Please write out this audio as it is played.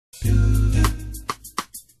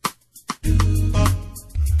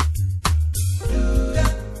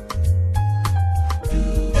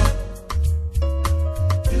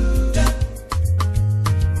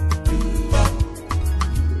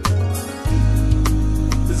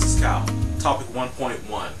Topic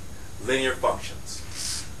 1.1, linear functions.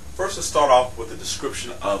 First, let's start off with a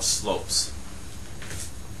description of slopes.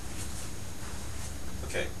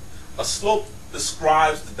 Okay, a slope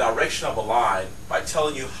describes the direction of a line by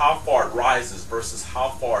telling you how far it rises versus how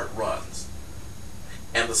far it runs.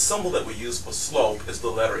 And the symbol that we use for slope is the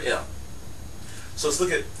letter M. So let's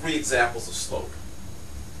look at three examples of slope.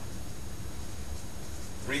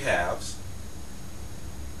 3/2,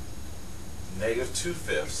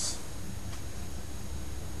 -2/5,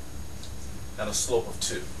 and a slope of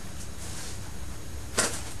 2.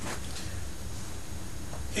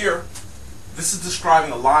 Here, this is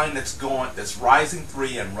describing a line that's rising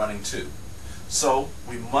 3 and running 2. So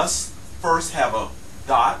we must first have a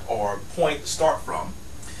dot or point to start from,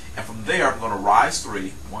 and from there I'm going to rise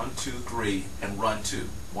 3, 1, 2, 3, and run 2,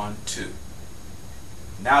 1, 2.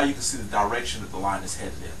 Now you can see the direction that the line is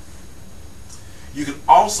headed in. You can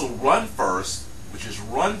also run first, which is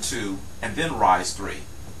run 2 and then rise 3.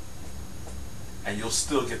 And you'll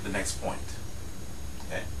still get the next point.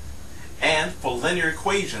 Okay? And for linear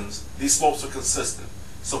equations, these slopes are consistent.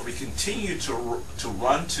 So if we continue to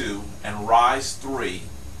run 2 and rise 3,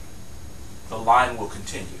 the line will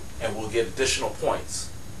continue and we'll get additional points.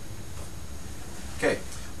 Okay,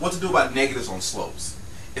 what to do about negatives on slopes?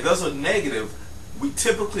 If there's a negative, we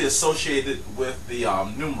typically associate it with the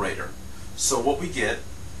numerator. So what we get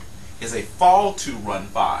is a fall 2, run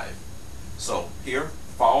 5. So here,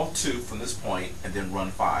 fall 2 from this point and then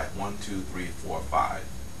run 5. 1, 2, 3, 4, 5.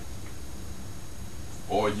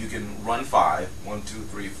 Or you can run 5, 1, 2,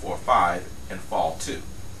 3, 4, 5, and fall 2.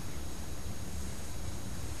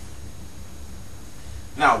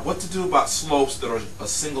 Now, what to do about slopes that are a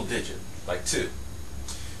single digit, like 2?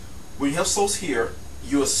 When you have slopes here,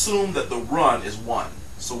 you assume that the run is 1.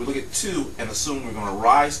 So we look at 2 and assume we're going to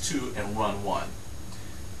rise 2 and run 1.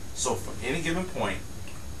 So from any given point,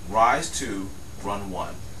 rise 2, run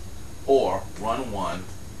 1, or run 1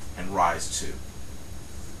 and rise 2.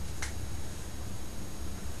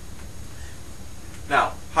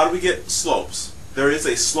 Now, how do we get slopes? There is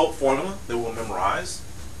a slope formula that we'll memorize.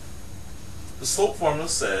 The slope formula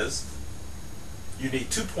says you need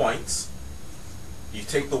 2 points. You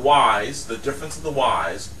take the y's, the difference of the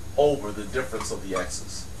y's, over the difference of the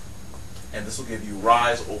x's. And this will give you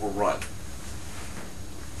rise over run.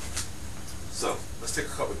 So, let's take a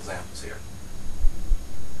couple examples here.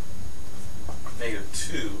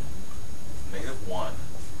 -2, -1,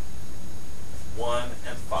 1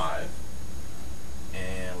 and 5,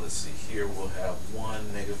 and let's see here we'll have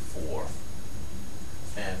 1, -4,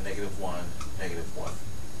 and -1, -1.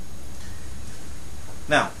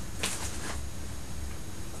 Now,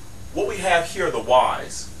 what we have here are the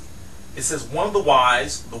y's. It says one of the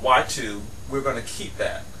y's, the y2, we're going to keep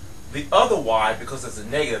that. The other y, because it's a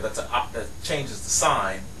negative that changes the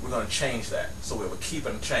sign, we're going to change that. So we have a keep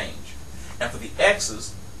and a change. And for the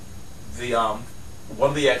x's, one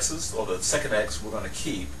of the x's, or the second x, we're going to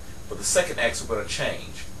keep, but the second x we're going to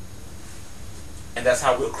change. And that's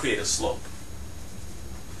how we'll create a slope.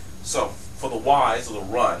 So, for the y's, or the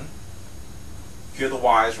run, here are the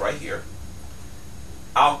y's right here.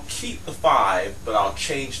 I'll keep the 5, but I'll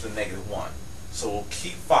change the -1. So we'll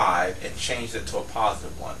keep 5 and change it to a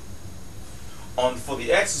 +1. For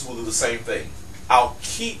the x's, we'll do the same thing. I'll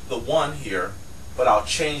keep the 1 here, but I'll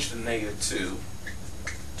change the -2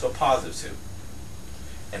 to a +2.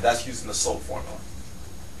 And that's using the slope formula.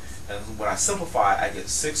 And when I simplify, I get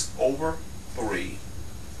 6 over 3,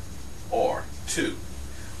 or 2,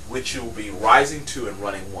 which will be rising 2 and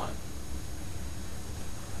running 1.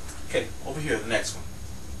 Okay, over here, the next one.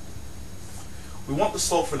 We want the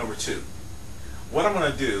slope for number 2. What I'm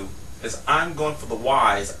going to do is I'm going for the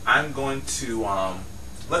y's, I'm going to,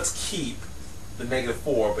 let's keep the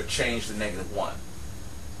 -4 but change the -1.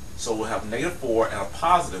 So we'll have -4 and a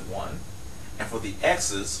 +1. And for the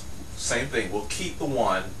x's, same thing, we'll keep the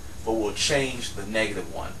 1 but we'll change the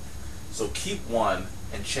 -1. So keep 1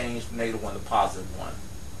 and change the -1 to +1.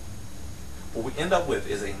 What we end up with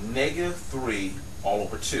is a -3 all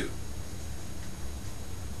over 2.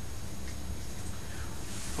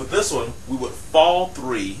 For this one, we would fall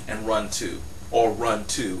 3 and run 2, or run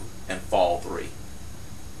 2 and fall 3.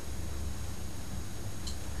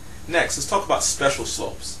 Next, let's talk about special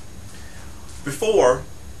slopes. Before,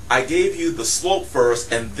 I gave you the slope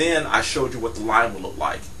first and then I showed you what the line would look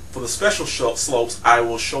like. For the special slopes, I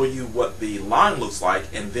will show you what the line looks like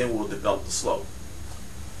and then we'll develop the slope.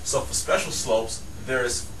 So for special slopes,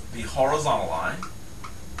 there's the horizontal line,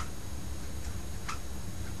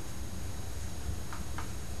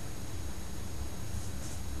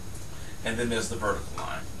 and then there's the vertical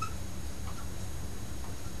line.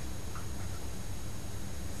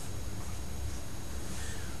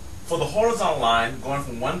 For the horizontal line, going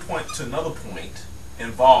from one point to another point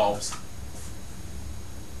involves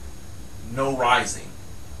no rising.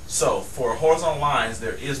 So for horizontal lines,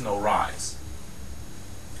 there is no rise.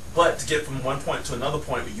 But to get from one point to another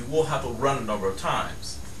point, you will have to run a number of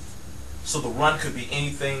times. So the run could be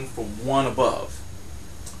anything from 1 above,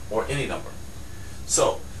 or any number.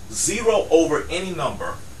 So 0 over any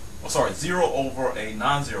number, 0 over a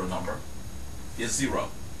non-zero number is 0.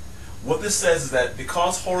 What this says is that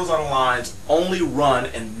because horizontal lines only run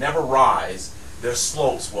and never rise, their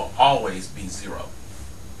slopes will always be 0.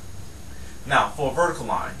 Now, for a vertical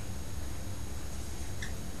line,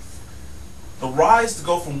 the rise to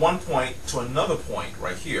go from one point to another point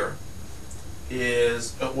right here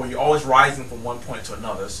is, well, you're always rising from one point to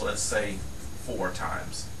another, so let's say 4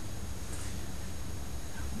 times.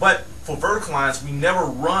 But for vertical lines, we never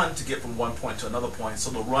run to get from one point to another point, so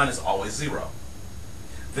the run is always 0.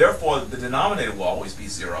 Therefore, the denominator will always be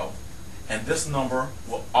 0, and this number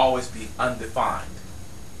will always be undefined.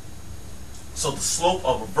 So the slope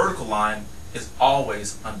of a vertical line is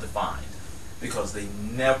always undefined because they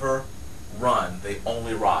never run, they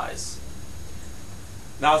only rise.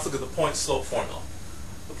 Now let's look at the point slope formula.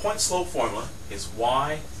 The point slope formula is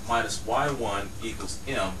y minus y1 equals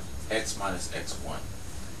mx minus x1.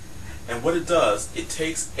 And what it does, it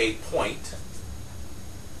takes a point,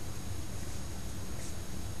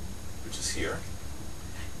 which is here,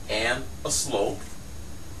 and a slope,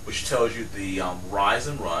 which tells you the rise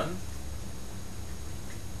and run.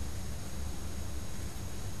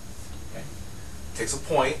 Okay. It takes a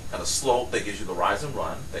point and a slope that gives you the rise and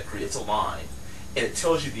run, that creates a line, and it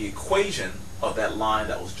tells you the equation of that line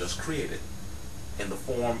that was just created in the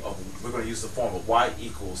form of, we're going to use the form of y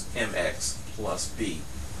equals mx plus b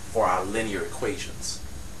for our linear equations.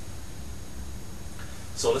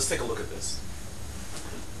 So let's take a look at this.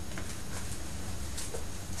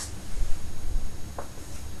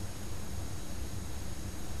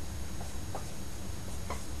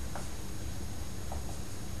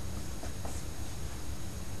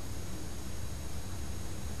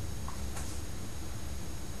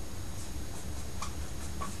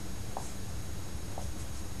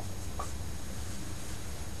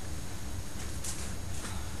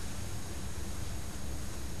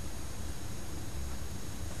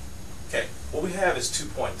 Okay, what we have is 2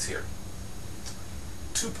 points here.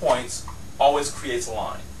 2 points always creates a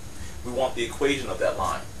line. We want the equation of that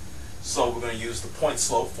line. So we're going to use the point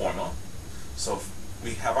slope formula. So if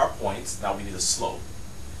we have our points, now we need a slope.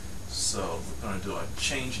 So we're going to do a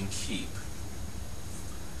change and keep.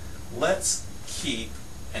 Let's keep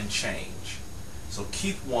and change. So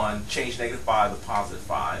keep 1, change -5 to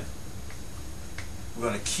 +5. We're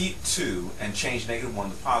going to keep 2 and change -1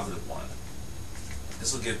 to +1.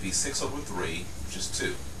 This will give me 6 over 3, which is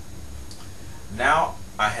 2. Now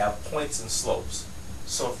I have points and slopes.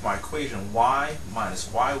 So for my equation, y minus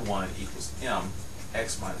y1 equals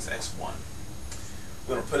mx minus x1,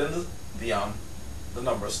 we're going to put in the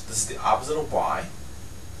numbers. This is the opposite of y.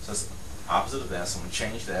 So it's opposite of that, so I'm going to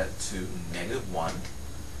change that to -1.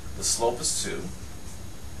 The slope is 2.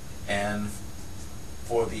 And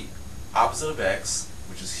for the opposite of x,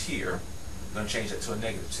 which is here, I'm going to change that to a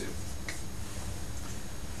 -2.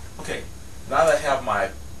 Okay, now that I have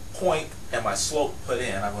my point and my slope put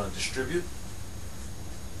in, I'm going to distribute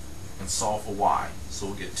and solve for y. So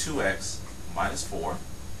we'll get 2x minus 4,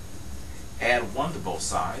 add 1 to both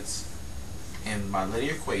sides, and my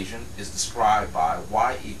linear equation is described by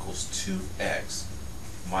y equals 2x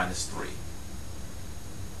minus 3.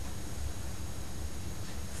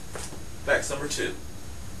 Facts number 2.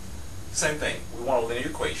 Same thing, we want a linear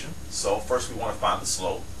equation, so first we want to find the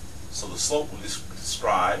slope. So the slope will be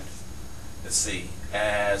described, let's see,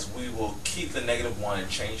 as we will keep the -1 and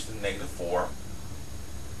change the -4,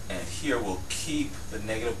 and here we'll keep the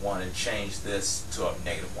 -1 and change this to a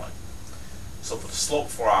 -1. So for the slope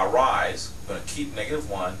for our rise, we're going to keep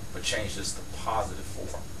 -1 but change this to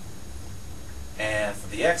 +4. And for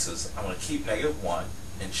the x's, I'm going to keep -1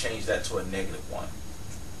 and change that to a -1.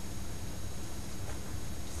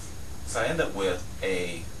 So I end up with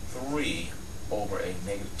a 3 over a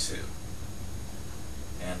 -2.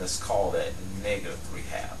 And let's call that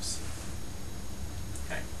 -3/2.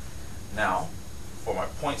 Okay. Now, for my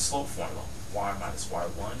point slope formula, y minus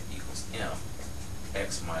y1 equals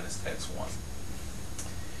mx minus x1.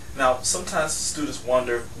 Now, sometimes students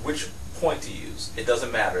wonder which point to use. It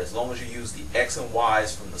doesn't matter. As long as you use the x and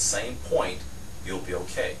y's from the same point, you'll be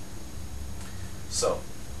okay. So,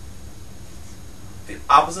 the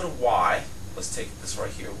opposite of y, let's take this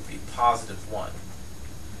right here, will be positive 1.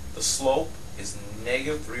 The slope is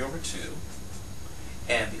negative 3 over 2.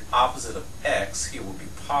 And the opposite of x here will be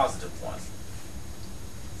positive 1.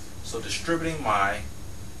 So distributing my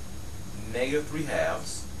negative 3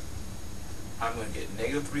 halves, I'm going to get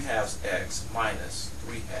negative 3 halves x minus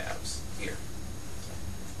 3 halves here.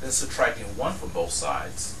 Then subtracting 1 from both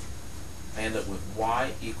sides, I end up with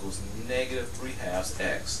y equals negative 3 halves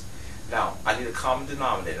x. Now, I need a common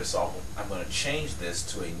denominator, so I'm going to change this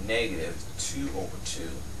to a negative 2 over 2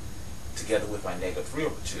 together with my negative 3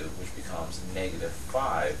 over 2, which becomes negative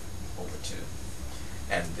 5 over 2.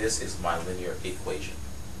 And this is my linear equation.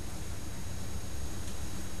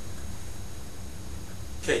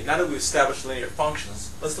 Okay, now that we've established linear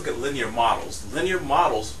functions, let's look at linear models. Linear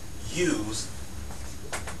models use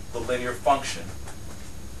the linear function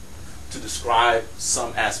to describe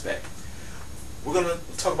some aspect. We're going to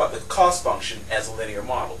talk about the cost function as a linear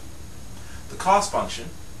model. The cost function,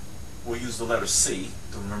 we'll use the letter C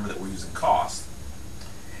to remember that we're using cost,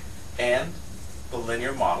 and the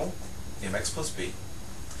linear model, mx plus b.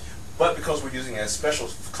 But because we're using a special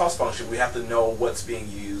cost function, we have to know what's being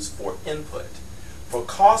used for input. For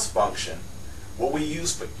cost function, what we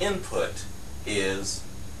use for input is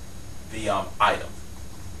the item.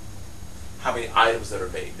 How many items that are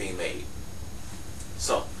being made.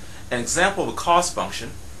 So, an example of a cost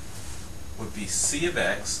function would be c of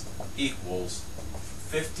x equals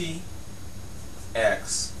 50x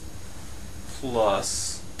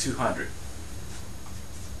plus 200.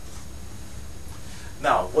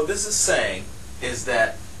 Now, what this is saying is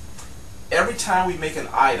that every time we make an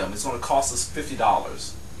item, it's going to cost us $50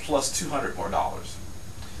 plus $200 more dollars.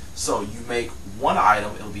 So you make one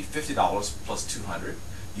item, it'll be $50 plus 200.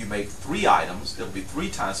 You make 3 items, it'll be 3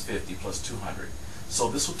 times 50 plus 200. So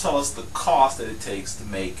this will tell us the cost that it takes to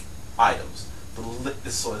make items. So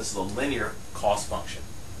this is a linear cost function.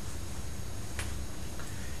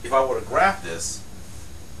 If I were to graph this,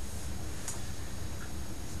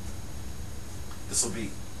 this will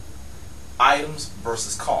be items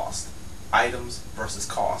versus cost. Items versus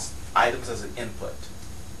cost. Items as an input.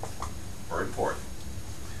 Very important.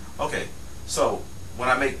 Okay, so when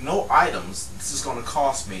I make no items, this is going to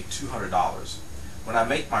cost me $200. When I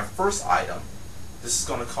make my first item, this is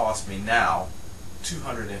going to cost me now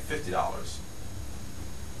 $250.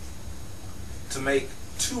 To make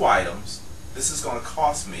 2 items, this is going to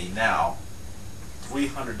cost me now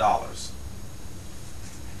 $300.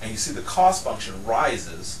 And you see the cost function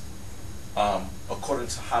rises according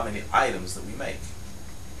to how many items that we make.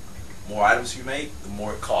 The more items you make, the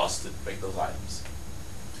more it costs to make those items.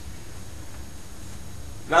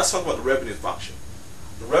 Now let's talk about the revenue function.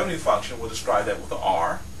 The revenue function, we'll describe that with an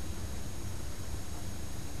R.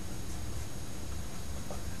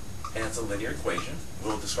 And it's a linear equation.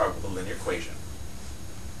 We'll describe it with a linear equation.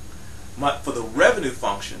 For the revenue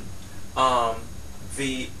function,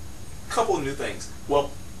 the couple of new things.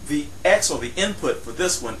 Well, the X, or the input for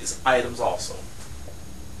this one, is items also.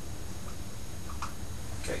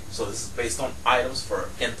 Okay, so this is based on items for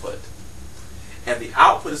input. And the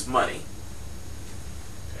output is money.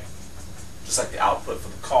 Okay, just like the output for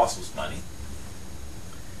the cost was money.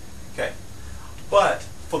 Okay, but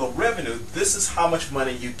for the revenue, this is how much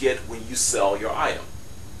money you get when you sell your item.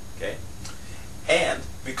 Okay, and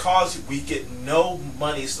because we get no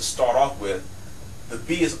monies to start off with, the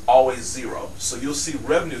B is always 0. So you'll see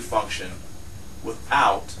revenue function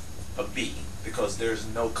without a B because there's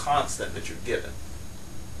no constant that you're given.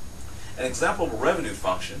 An example of a revenue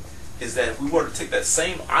function is that if we were to take that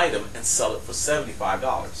same item and sell it for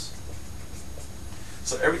 $75.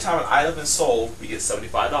 So every time an item is sold, we get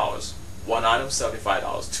 $75. One item,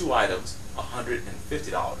 $75. 2 items,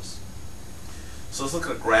 $150. So let's look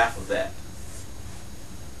at a graph of that.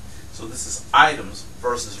 So this is items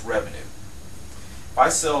versus revenue. If I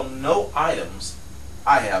sell no items,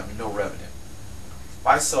 I have no revenue. If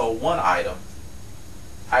I sell 1 item,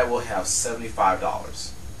 I will have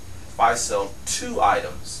 $75. If I sell 2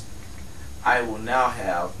 items, I will now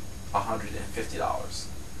have $150.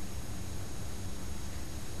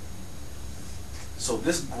 So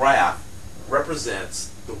this graph represents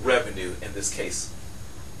the revenue in this case.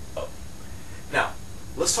 Now,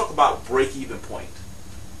 let's talk about break-even point.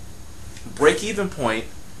 Break-even point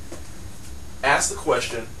asks the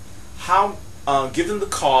question, how, given the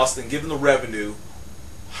cost and given the revenue,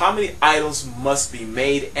 how many items must be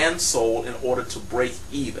made and sold in order to break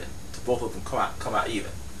even, to both of them come out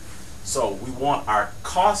even. So we want our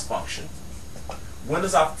cost function, when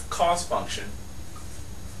does our cost function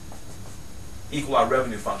equal our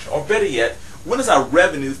revenue function? Or better yet, when does our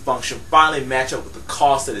revenue function finally match up with the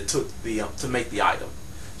cost that it took to make the item?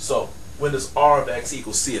 So when does R of X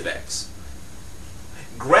equal C of X?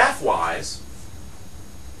 Graph-wise,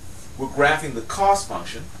 we're graphing the cost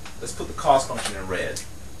function. Let's put the cost function in red.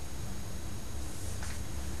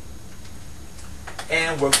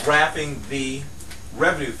 And we're graphing the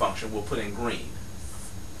revenue function. We'll put in green.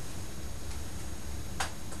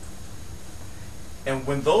 And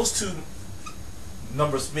when those two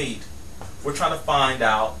numbers meet, we're trying to find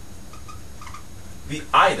out the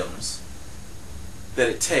items that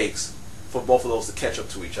it takes for both of those to catch up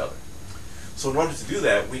to each other. So in order to do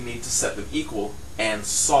that, we need to set them equal and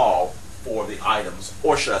solve for the items,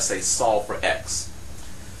 or should I say solve for X.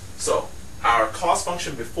 So our cost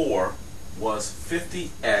function before was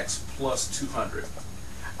 50X plus 200.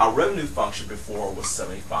 Our revenue function before was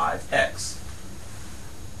 75X.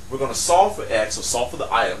 We're going to solve for X, or solve for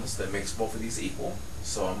the items that makes both of these equal.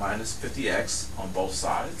 So I minus 50X on both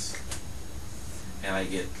sides, and I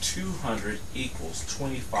get 200 equals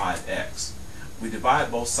 25X. We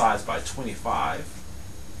divide both sides by 25,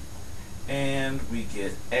 and we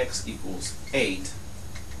get X equals 8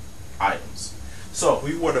 items. So if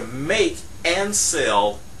we were to make and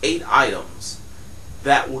sell 8 items,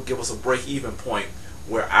 that will give us a break-even point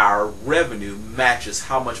where our revenue matches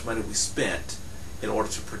how much money we spent in order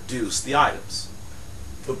to produce the items.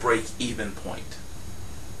 The break-even point.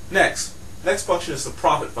 Next function is the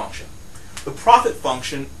profit function. The profit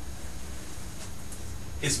function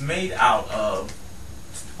is made out of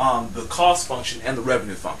the cost function and the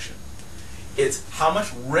revenue function. It's how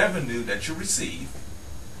much revenue that you receive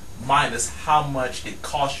minus how much it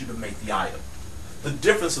costs you to make the item. The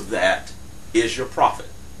difference of that is your profit.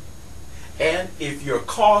 And if your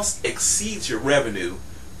cost exceeds your revenue,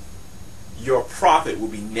 your profit will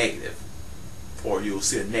be negative, or you'll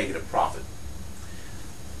see a negative profit.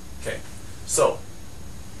 Okay, so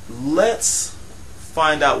let's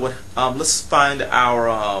find out what. Let's find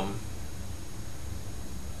our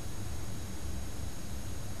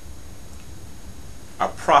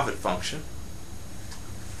profit function.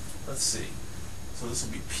 Let's see. So this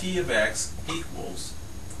will be P of X equals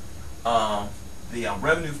the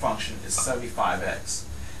revenue function is 75X.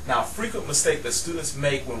 Now, a frequent mistake that students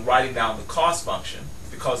make when writing down the cost function,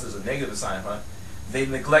 because there's a negative sign in front, they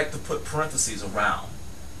neglect to put parentheses around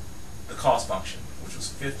the cost function, which was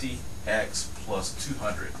 50X plus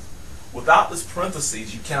 200. Without this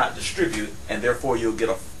parentheses, you cannot distribute, and therefore you'll get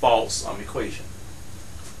a false equation.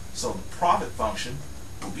 So the profit function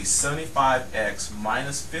will be 75X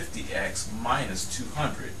minus 50X minus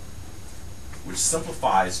 200, which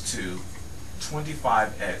simplifies to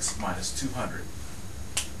 25X minus 200.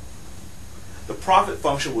 The profit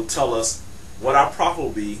function will tell us what our profit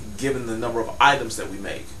will be given the number of items that we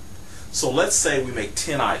make. So let's say we make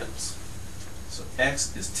 10 items. So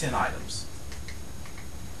X is 10 items.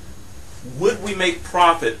 Would we make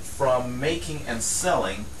profit from making and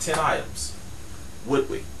selling 10 items? Would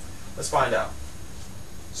we? Let's find out.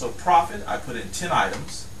 So profit, I put in 10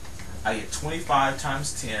 items. I get 25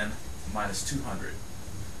 times 10 minus 200.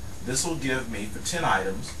 This will give me, for 10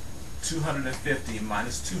 items, 250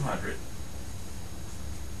 minus 200.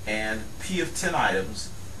 And P of 10 items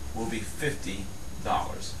will be $50.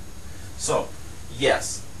 So,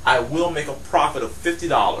 yes, I will make a profit of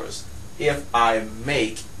 $50 if I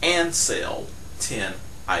make and sell 10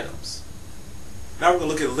 items. Now we're going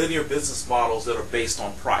to look at linear business models that are based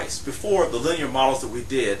on price. Before, the linear models that we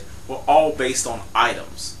did were all based on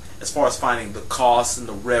items. As far as finding the cost and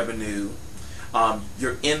the revenue,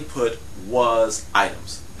 your input was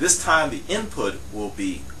items. This time the input will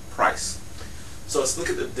be price. So let's look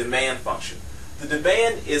at the demand function. The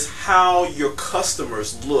demand is how your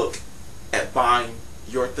customers look at buying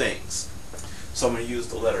your things. So I'm going to use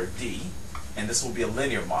the letter D, and this will be a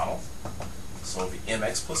linear model. So it'll be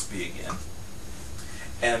MX plus B again.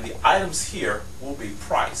 And the items here will be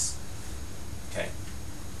price. Okay.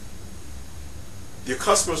 Your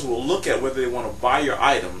customers will look at whether they want to buy your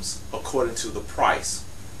items according to the price.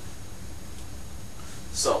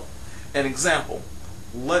 So, an example.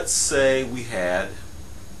 Let's say we had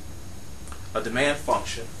a demand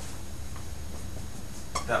function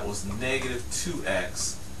that was negative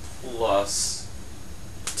 2x plus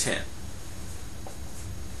 10.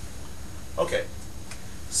 Okay,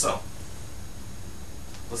 so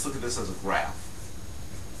let's look at this as a graph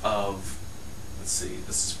of, let's see,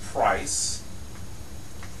 this is price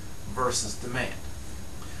versus demand.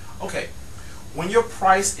 Okay, when your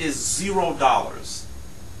price is $0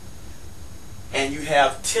 and you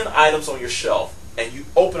have 10 items on your shelf and you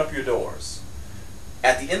open up your doors,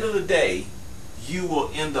 at the end of the day, you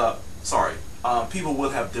will end up, people will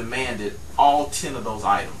have demanded all 10 of those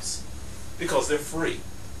items because they're free.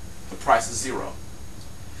 The price is zero.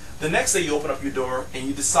 The next day you open up your door and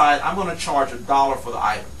you decide, I'm going to charge $1 for the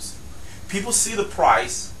items. People see the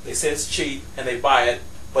price, they say it's cheap, and they buy it,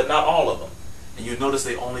 but not all of them. And you notice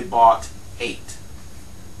they only bought 8.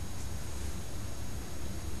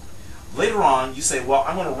 Later on, you say, well,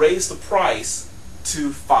 I'm going to raise the price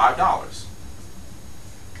to $5.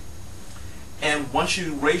 And once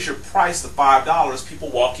you raise your price to $5, people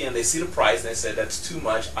walk in, they see the price, and they say, that's too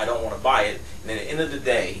much, I don't want to buy it. And at the end of the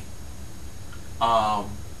day,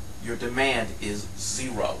 your demand is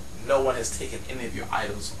zero. No one has taken any of your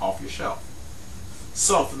items off your shelf.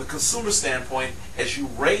 So from the consumer standpoint, as you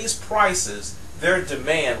raise prices, their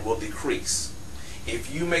demand will decrease.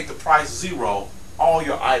 If you make the price zero, all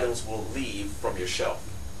your items will leave from your shelf.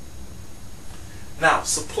 Now,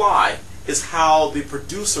 supply is how the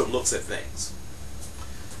producer looks at things.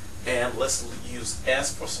 And let's use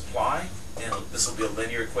S for supply, and this will be a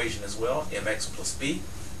linear equation as well, mx plus b.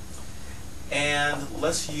 And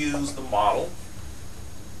let's use the model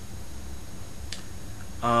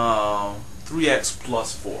 3x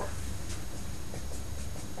plus 4.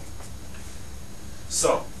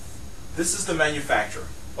 So, this is the manufacturer,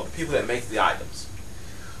 or the people that make the items.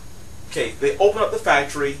 Okay, they open up the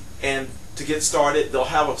factory, and to get started, they'll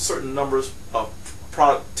have a certain numbers of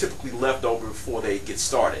product typically left over before they get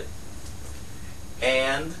started.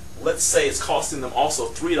 And let's say it's costing them also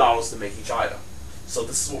 $3 to make each item. So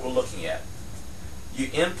this is what we're looking at. You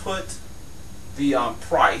input the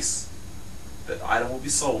price that the item will be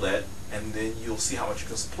sold at, and then you'll see how much you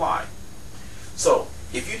can supply. So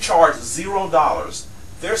if you charge $0,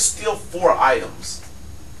 there's still 4 items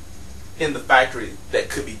in the factory that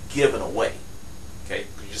could be given away. Okay,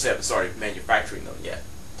 you just haven't started manufacturing them yet.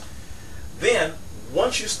 Then,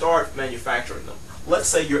 once you start manufacturing them, let's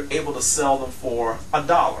say you're able to sell them for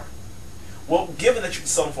 $1. Well, given that you can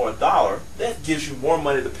sell them for $1, that gives you more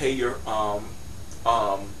money to pay your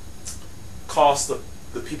cost of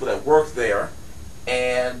the people that work there,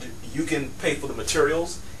 and you can pay for the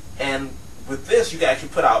materials. And with this, you can actually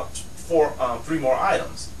put out 3 more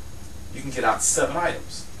items. You can get out 7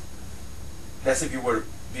 items. That's if you were to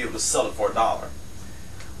be able to sell it for $1.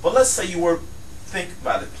 But let's say you were, think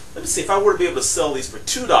about it. Let me see, if I were to be able to sell these for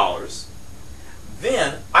 $2,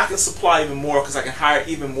 then I can supply even more because I can hire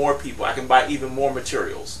even more people. I can buy even more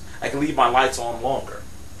materials. I can leave my lights on longer.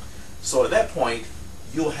 So at that point,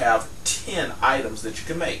 you'll have 10 items that you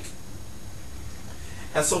can make.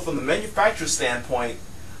 And so from the manufacturer's standpoint,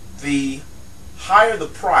 the higher the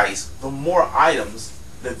price, the more items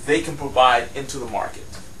that they can provide into the market.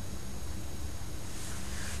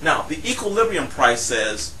 Now, the equilibrium price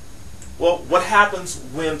says, well, what happens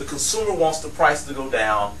when the consumer wants the price to go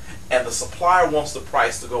down and the supplier wants the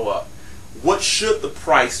price to go up? What should the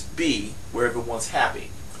price be where everyone's happy?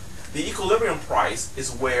 The equilibrium price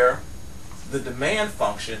is where the demand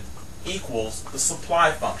function equals the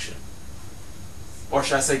supply function. Or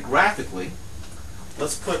should I say graphically,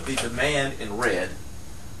 let's put the demand in red.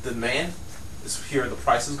 The demand is here, the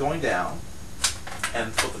price is going down,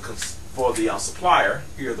 and for the supplier,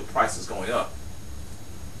 here the price is going up.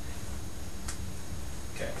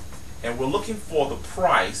 Okay, and we're looking for the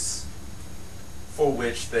price for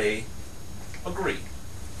which they agree.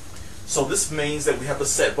 So this means that we have to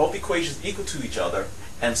set both equations equal to each other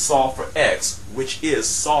and solve for x, which is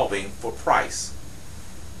solving for price.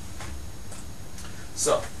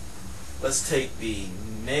 So let's take the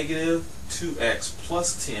negative 2x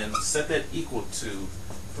plus 10, set that equal to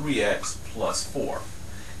 3x plus 4.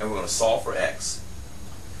 And we're going to solve for x.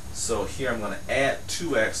 So here I'm going to add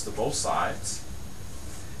 2x to both sides.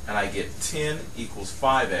 And I get 10 equals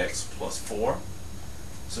 5x plus 4.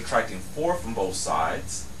 Subtracting 4 from both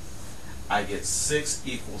sides, I get 6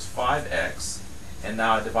 equals 5x. And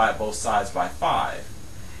now I divide both sides by 5.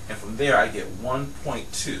 And from there I get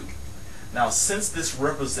 1.2. Now since this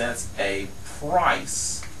represents a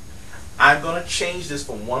price, I'm going to change this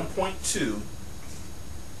from 1.2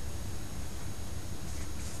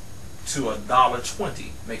 to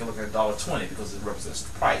 $1.20. Make it look like $1.20 because it represents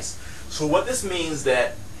the price. So what this means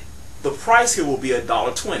that the price here will be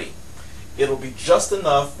 $1.20. It'll be just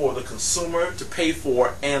enough for the consumer to pay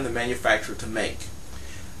for and the manufacturer to make.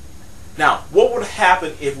 Now, what would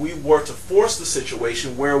happen if we were to force the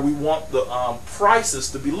situation where we want the prices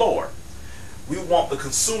to be lower? We want the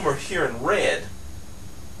consumer here in red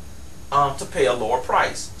to pay a lower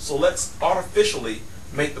price. So let's artificially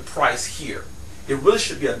make the price here. It really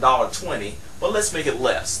should be $1.20, but let's make it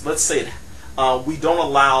less. Let's say we don't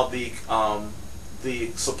allow the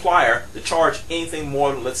the supplier to charge anything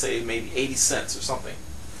more than, let's say, maybe 80 cents or something.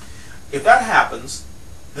 If that happens,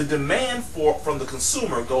 the demand from the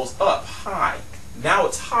consumer goes up high. Now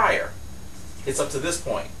it's higher. It's up to this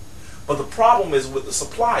point. But the problem is with the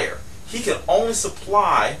supplier. He can only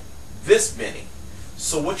supply this many.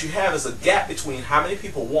 So what you have is a gap between how many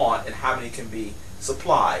people want and how many can be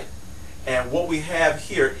supplied. And what we have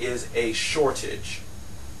here is a shortage.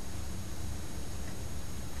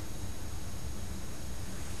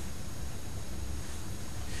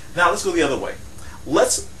 Now let's go the other way.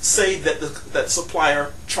 Let's say that the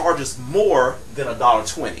supplier charges more than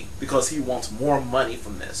 $1.20 because he wants more money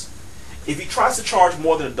from this. If he tries to charge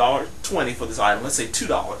more than $1.20 for this item, let's say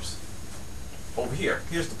 $2 over here,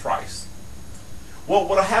 here's the price. Well,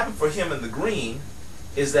 what'll happen for him in the green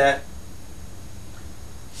is that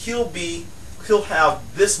he'll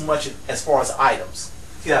have this much as far as items.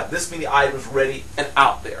 He'll have this many items ready and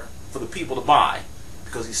out there for the people to buy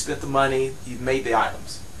because he spent the money, he made the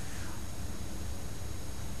items.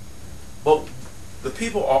 But the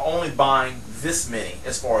people are only buying this many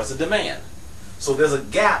as far as the demand. So there's a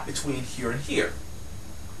gap between here and here.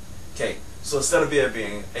 Okay, so instead of there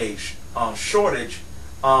being a shortage,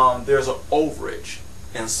 there's an overage.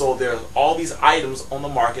 And so there's all these items on the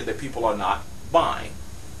market that people are not buying.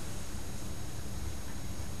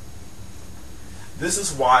 This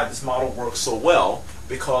is why this model works so well,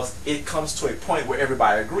 because it comes to a point where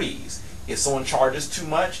everybody agrees. If someone charges too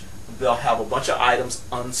much, they'll have a bunch of items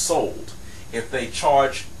unsold. If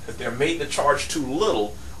they're made to charge too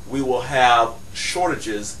little, we will have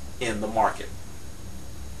shortages in the market.